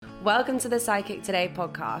Welcome to the Psychic Today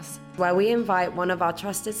podcast, where we invite one of our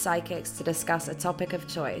trusted psychics to discuss a topic of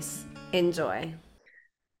choice. Enjoy.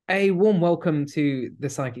 A warm welcome to the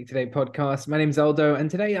Psychic Today podcast. My name is Aldo,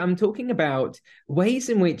 and today I'm talking about ways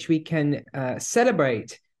in which we can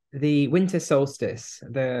celebrate the winter solstice,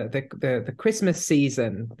 the Christmas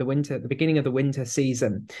season, the beginning of the winter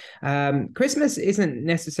season. Christmas isn't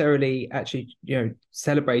necessarily actually,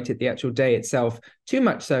 celebrated the actual day itself too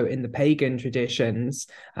much so in the pagan traditions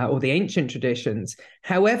or the ancient traditions.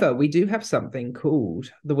 However, we do have something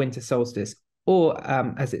called the winter solstice, or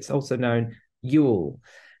as it's also known, Yule.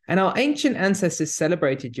 And our ancient ancestors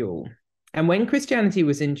celebrated Yule. And when Christianity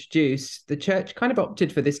was introduced, the church kind of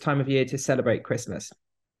opted for this time of year to celebrate Christmas,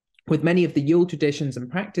 with many of the Yule traditions and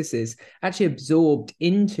practices actually absorbed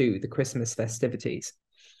into the Christmas festivities.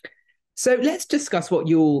 So let's discuss what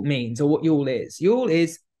Yule means, or what Yule is. Yule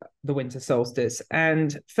is the winter solstice.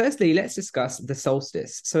 And firstly, let's discuss the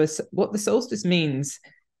solstice. So what the solstice means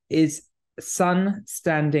is sun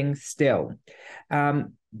standing still.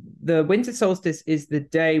 The winter solstice is the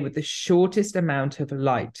day with the shortest amount of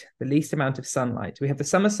light, the least amount of sunlight. We have the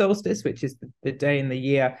summer solstice, which is the day in the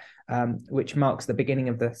year which marks the beginning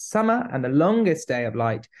of the summer and the longest day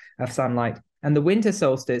of sunlight. And the winter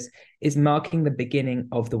solstice is marking the beginning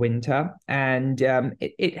of the winter, and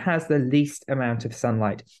it has the least amount of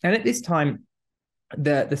sunlight. And at this time,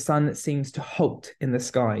 the sun seems to halt in the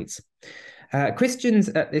skies. Christians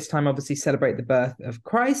at this time obviously celebrate the birth of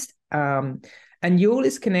Christ, and Yule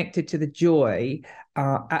is connected to the joy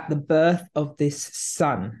at the birth of this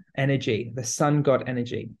sun energy, the sun god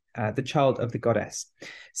energy, the child of the goddess.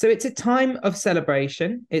 So it's a time of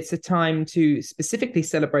celebration. It's a time to specifically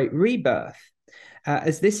celebrate rebirth,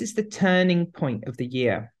 as this is the turning point of the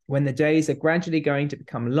year, when the days are gradually going to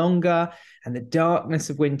become longer and the darkness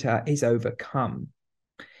of winter is overcome.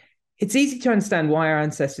 It's easy to understand why our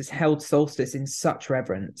ancestors held solstice in such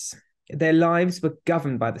reverence. Their lives were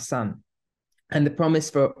governed by the sun, and the promise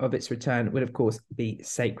of its return would, of course, be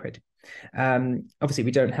sacred. Obviously,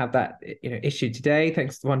 we don't have that issue today,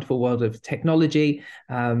 thanks to the wonderful world of technology.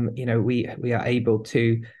 We are able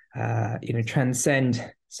to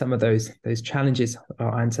transcend some of those challenges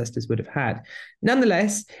our ancestors would have had.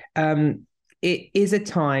 Nonetheless, it is a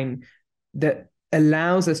time that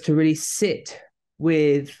allows us to really sit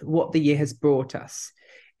with what the year has brought us.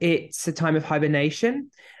 It's a time of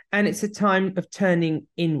hibernation, and it's a time of turning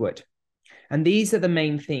inward. And these are the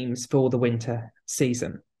main themes for the winter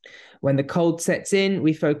season. When the cold sets in,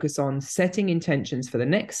 we focus on setting intentions for the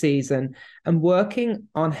next season and working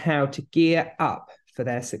on how to gear up for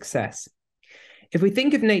their success. If we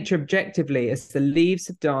think of nature objectively, as the leaves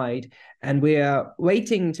have died and we are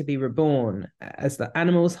waiting to be reborn, as the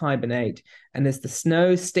animals hibernate and as the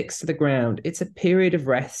snow sticks to the ground, it's a period of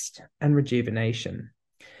rest and rejuvenation.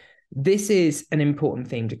 This is an important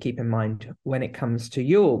theme to keep in mind when it comes to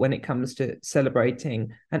Yule, when it comes to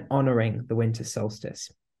celebrating and honoring the winter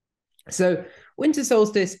solstice. So winter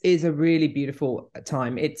solstice is a really beautiful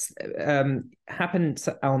time. It's happened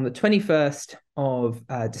on the 21st of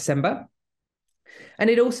December. And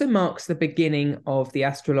it also marks the beginning of the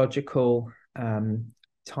astrological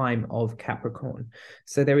time of Capricorn.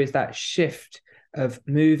 So there is that shift of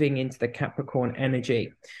moving into the Capricorn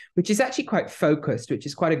energy, which is actually quite focused, which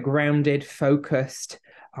is quite a grounded, focused,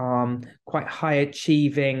 quite high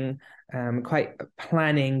achieving, quite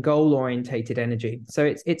planning, goal-orientated energy. So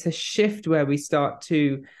it's a shift where we start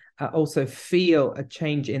to also feel a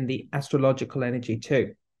change in the astrological energy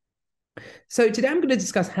too. So today I'm going to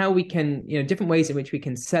discuss how we can, different ways in which we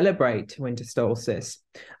can celebrate winter solstice.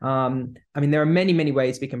 There are many, many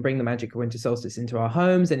ways we can bring the magic of winter solstice into our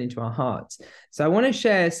homes and into our hearts. So I want to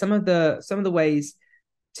share some of the ways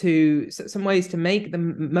to make the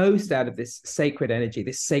most out of this sacred energy,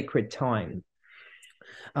 this sacred time.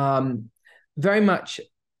 Very much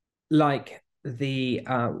like the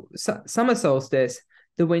summer solstice,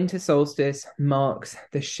 the winter solstice marks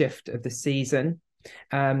the shift of the season.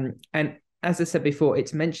 And as I said before,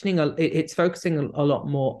 it's focusing a lot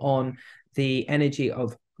more on the energy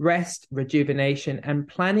of rest, rejuvenation, and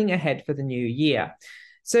planning ahead for the new year.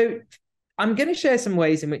 So I'm going to share some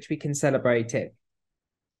ways in which we can celebrate it.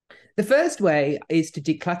 The first way is to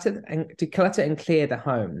declutter and clear the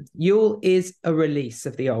home. Yule is a release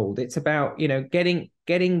of the old. It's about, getting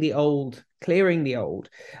the old, clearing the old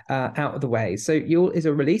out of the way. So Yule is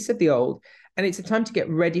a release of the old, and it's a time to get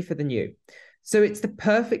ready for the new. So it's the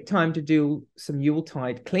perfect time to do some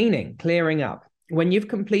Yuletide clearing up. When you've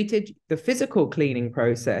completed the physical cleaning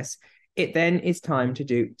process, it then is time to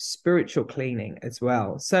do spiritual cleaning as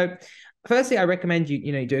well. So firstly, I recommend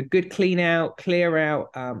you do a good clear out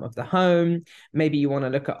of the home. Maybe you want to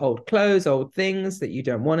look at old clothes, old things that you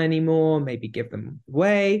don't want anymore. Maybe give them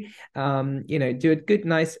away. Do a good,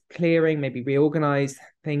 nice clearing. Maybe reorganize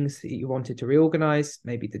things that you wanted to reorganize.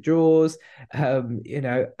 Maybe the drawers.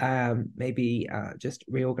 Maybe just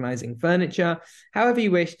reorganizing furniture. However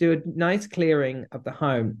you wish, do a nice clearing of the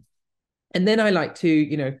home. And then I like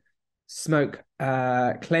to, smoke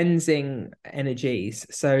cleansing energies.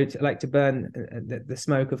 So to like to burn the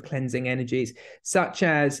smoke of cleansing energies, such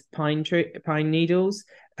as pine needles,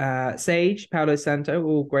 sage, Palo Santo,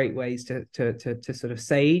 all great ways to sort of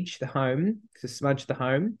sage the home, to smudge the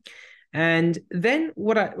home. And then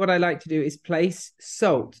what I like to do is place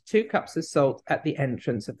salt, 2 cups of salt at the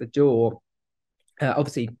entrance of the door,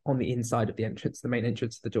 obviously on the inside of the entrance, the main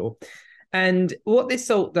entrance of the door. And what this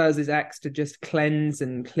salt does is acts to just cleanse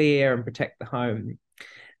and clear and protect the home.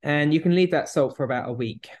 And you can leave that salt for about a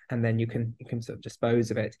week, and then you can sort of dispose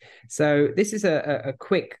of it. So this is a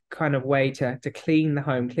quick kind of way to clean the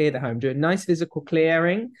home, clear the home, do a nice physical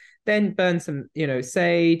clearing, then burn some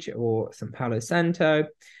sage or some Palo Santo,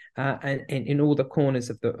 and in all the corners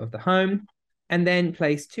of the home, and then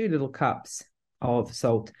place 2 little cups of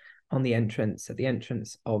salt on the entrance, at the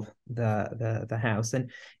entrance of the house. And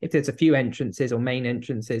if there's a few entrances or main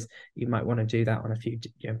entrances, you might want to do that on a few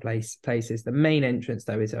places. The main entrance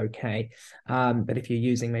though is okay, but if you're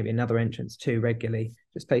using maybe another entrance too regularly,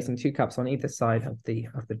 just placing 2 cups on either side of the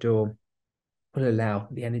door will allow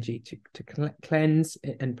the energy to cleanse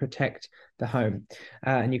and protect the home,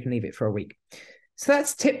 and you can leave it for a week. So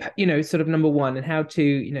that's tip, sort of number 1, and how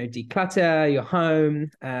to, declutter your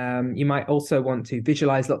home. You might also want to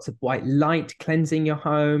visualize lots of white light cleansing your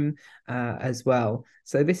home as well.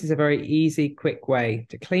 So this is a very easy, quick way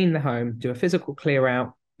to clean the home, do a physical clear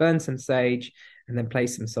out, burn some sage, and then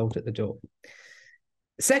place some salt at the door.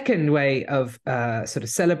 Second way of sort of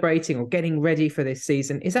celebrating or getting ready for this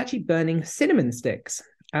season is actually burning cinnamon sticks.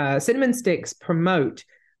 Cinnamon sticks promote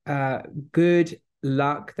good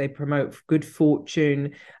luck, they promote good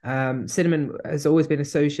fortune. Cinnamon has always been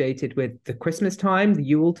associated with the Christmas time, the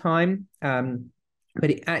Yule time,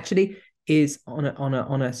 but it actually is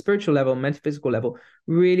on a spiritual level, metaphysical level,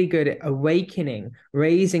 really good at awakening,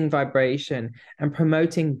 raising vibration, and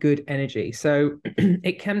promoting good energy. So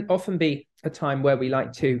it can often be a time where we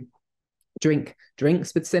like to drink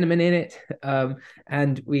drinks with cinnamon in it,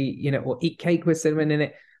 and we or eat cake with cinnamon in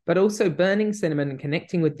it. But also burning cinnamon and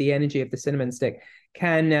connecting with the energy of the cinnamon stick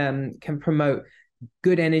can promote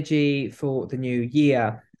good energy for the new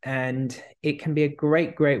year. And it can be a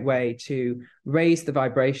great way to raise the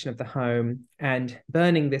vibration of the home. And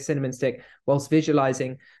burning the cinnamon stick whilst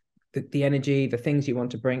visualizing the energy, the things you want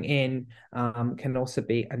to bring in, can also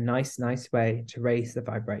be a nice way to raise the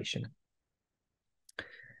vibration.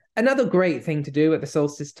 Another great thing to do at the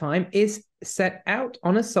solstice time is set out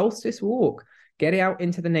on a solstice walk. Get out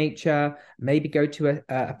into the nature, maybe go to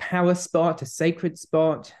a power spot, a sacred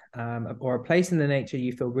spot, or a place in the nature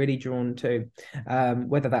you feel really drawn to,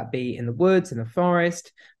 whether that be in the woods, in the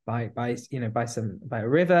forest, by a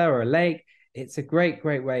river or a lake. It's a great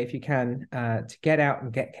way, if you can, to get out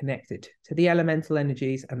and get connected to the elemental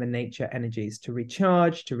energies and the nature energies, to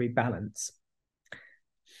recharge, to rebalance.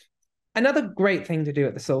 Another great thing to do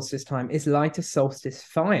at the solstice time is light a solstice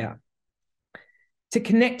fire, to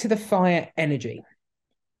connect to the fire energy.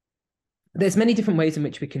 There's many different ways in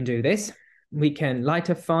which we can do this. We can light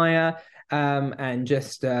a fire and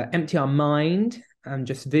just empty our mind and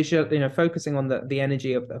just focusing on the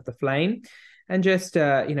energy of the flame, and just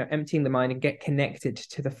emptying the mind and get connected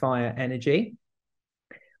to the fire energy.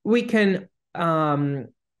 We can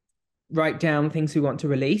write down things we want to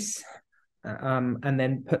release, and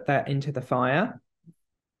then put that into the fire.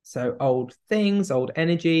 So old things, old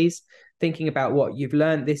energies, thinking about what you've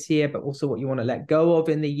learned this year, but also what you want to let go of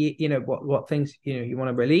in the year, what things, you want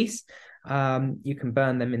to release. You can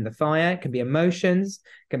burn them in the fire. It can be emotions,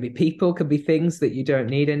 can be people, can be things that you don't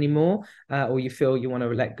need anymore, or you feel you want to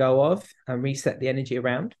let go of and reset the energy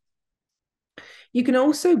around. You can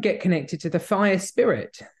also get connected to the fire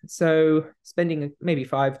spirit. So spending maybe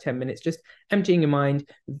 5-10 minutes just emptying your mind,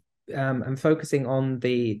 and focusing on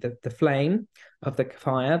the flame of the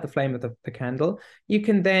fire, the flame of the candle. You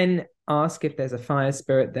can then ask if there's a fire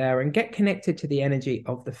spirit there and get connected to the energy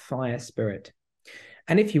of the fire spirit.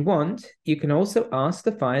 And if you want, you can also ask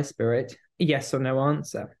the fire spirit a yes or no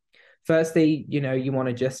answer. Firstly, you want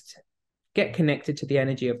to just get connected to the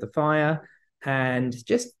energy of the fire and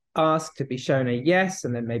just ask to be shown a yes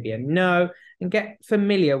and then maybe a no, and get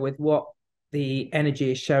familiar with what the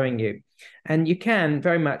energy is showing you. And you can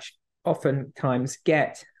very much oftentimes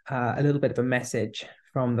get a little bit of a message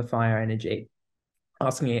from the fire energy,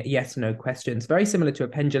 asking it yes or no questions. Very similar to a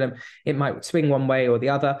pendulum. It might swing one way or the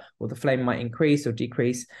other, or the flame might increase or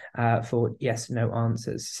decrease for yes or no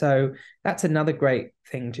answers. So that's another great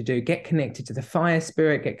thing to do. Get connected to the fire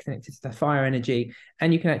spirit, get connected to the fire energy,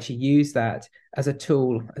 and you can actually use that as a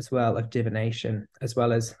tool as well of divination, as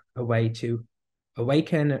well as a way to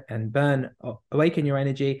awaken and burn, awaken your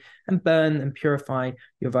energy and burn and purify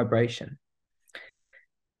your vibration.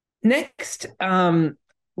 Next,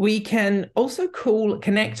 we can also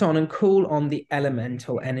connect on and call on the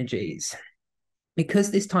elemental energies,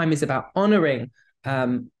 because this time is about honoring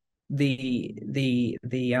the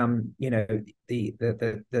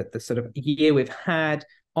sort of year we've had,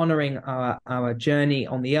 honoring our journey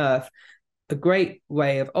on the earth. A great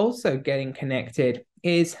way of also getting connected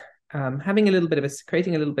is creating a little bit of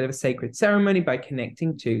a sacred ceremony by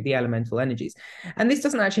connecting to the elemental energies. And this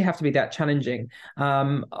doesn't actually have to be that challenging.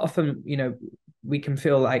 Often, we can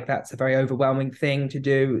feel like that's a very overwhelming thing to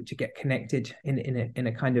do, to get connected in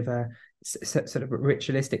a kind of a sort of a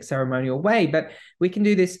ritualistic ceremonial way. But we can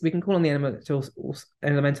do this. We can call on the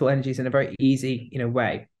elemental energies in a very easy,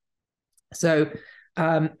 way. So,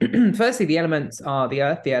 firstly, the elements are the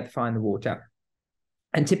earth, the fire, and the water.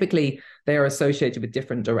 And typically, they are associated with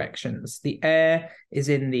different directions. The air is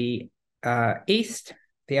in the east.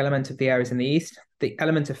 The element of the air is in the east. The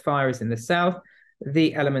element of fire is in the south.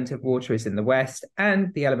 The element of water is in the west.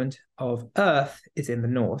 And the element of earth is in the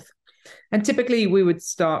north. And typically, we would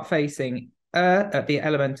start facing the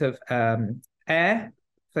element of air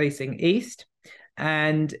facing east.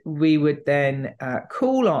 And we would then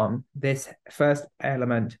call on this first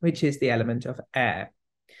element, which is the element of air.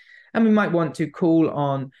 And we might want to call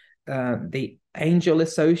on the angel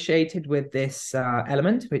associated with this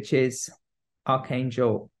element, which is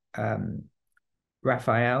Archangel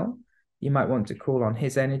Raphael. You might want to call on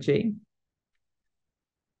his energy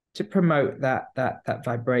to promote that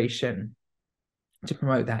vibration, to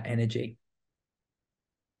promote that energy.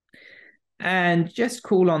 And just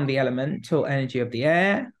call on the elemental energy of the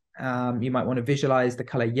air. You might want to visualize the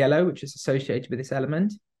color yellow, which is associated with this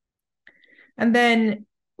element. And then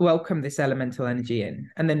welcome this elemental energy in,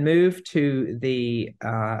 and then move to the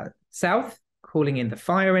south, calling in the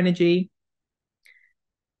fire energy.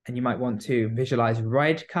 And you might want to visualize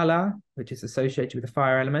red color, which is associated with the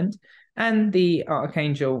fire element, and the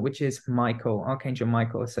archangel, which is Archangel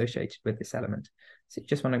Michael, associated with this element. So you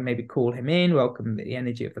just want to maybe call him in, welcome the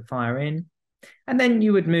energy of the fire in. And then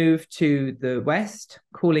you would move to the west,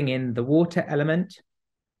 calling in the water element.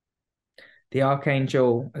 The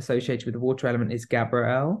archangel associated with the water element is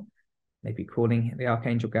Gabriel, maybe calling the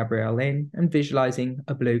archangel Gabriel in and visualizing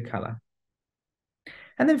a blue color.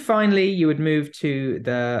 And then finally, you would move to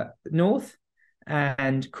the north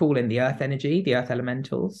and call in the earth energy, the earth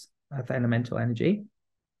elemental energy.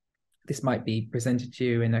 This might be presented to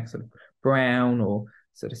you in a sort of brown or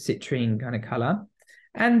sort of citrine kind of color.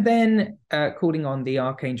 And then calling on the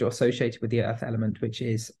archangel associated with the earth element, which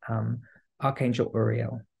is Archangel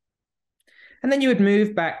Uriel. And then you would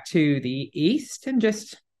move back to the east and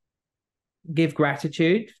just give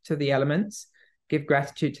gratitude to the elements, give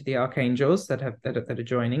gratitude to the archangels that are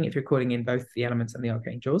joining, if you're calling in both the elements and the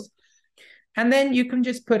archangels. And then you can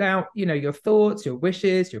just put out, your thoughts, your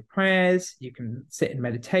wishes, your prayers. You can sit in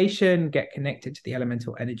meditation, get connected to the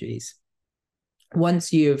elemental energies.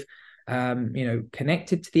 Once you've,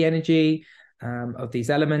 connected to the energy of these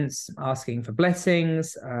elements, asking for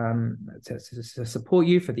blessings to support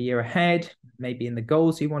you for the year ahead, maybe in the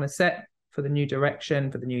goals you want to set for the new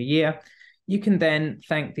direction, for the new year, you can then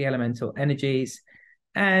thank the elemental energies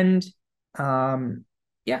and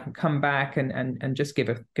come back and just give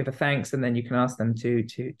a thanks, and then you can ask them to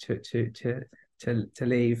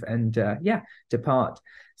leave and depart.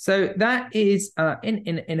 So that is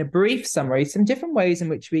in a brief summary, some different ways in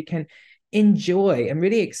which we can enjoy and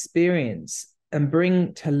really experience and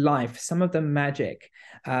bring to life some of the magic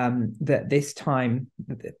that this time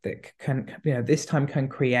can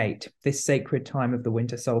create, this sacred time of the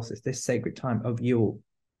winter solstice, this sacred time of Yule.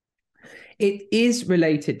 It is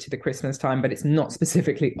related to the Christmas time, but it's not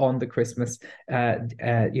specifically on the Christmas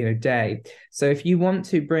day. So if you want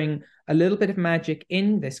to bring a little bit of magic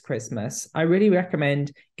in this Christmas, I really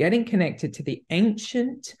recommend getting connected to the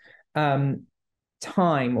ancient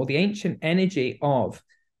time or the ancient energy of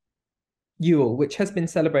Yule, which has been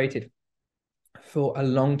celebrated for a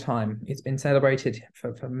long time. It's been celebrated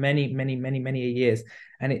for many years,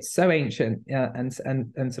 and it's so ancient and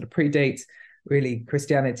sort of predates really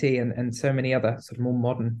Christianity and so many other sort of more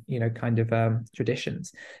modern, kind of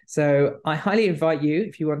traditions. So I highly invite you,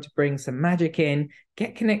 if you want to bring some magic in,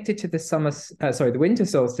 get connected to the winter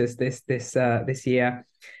solstice this year,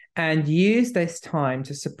 and use this time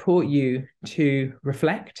to support you to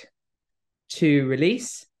reflect, to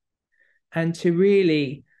release, and to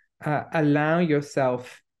really allow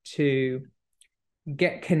yourself to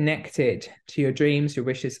get connected to your dreams, your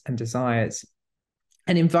wishes, and desires,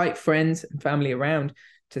 and invite friends and family around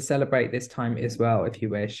to celebrate this time as well, if you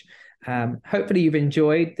wish. Hopefully you've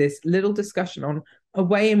enjoyed this little discussion on a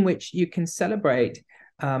way in which you can celebrate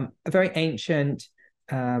a very ancient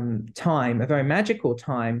time, a very magical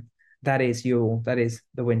time, that is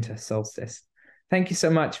the winter solstice. Thank you so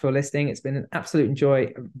much for listening. It's been an absolute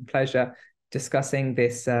joy and pleasure discussing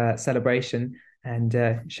this celebration and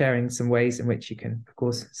sharing some ways in which you can, of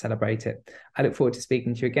course, celebrate it. I look forward to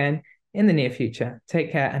speaking to you again in the near future.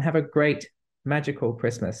 Take care and have a great, magical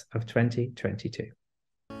Christmas of 2022.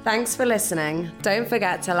 Thanks for listening. Don't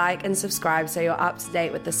forget to like and subscribe so you're up to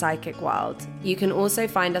date with the psychic world. You can also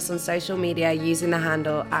find us on social media using the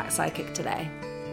handle @PsychicToday.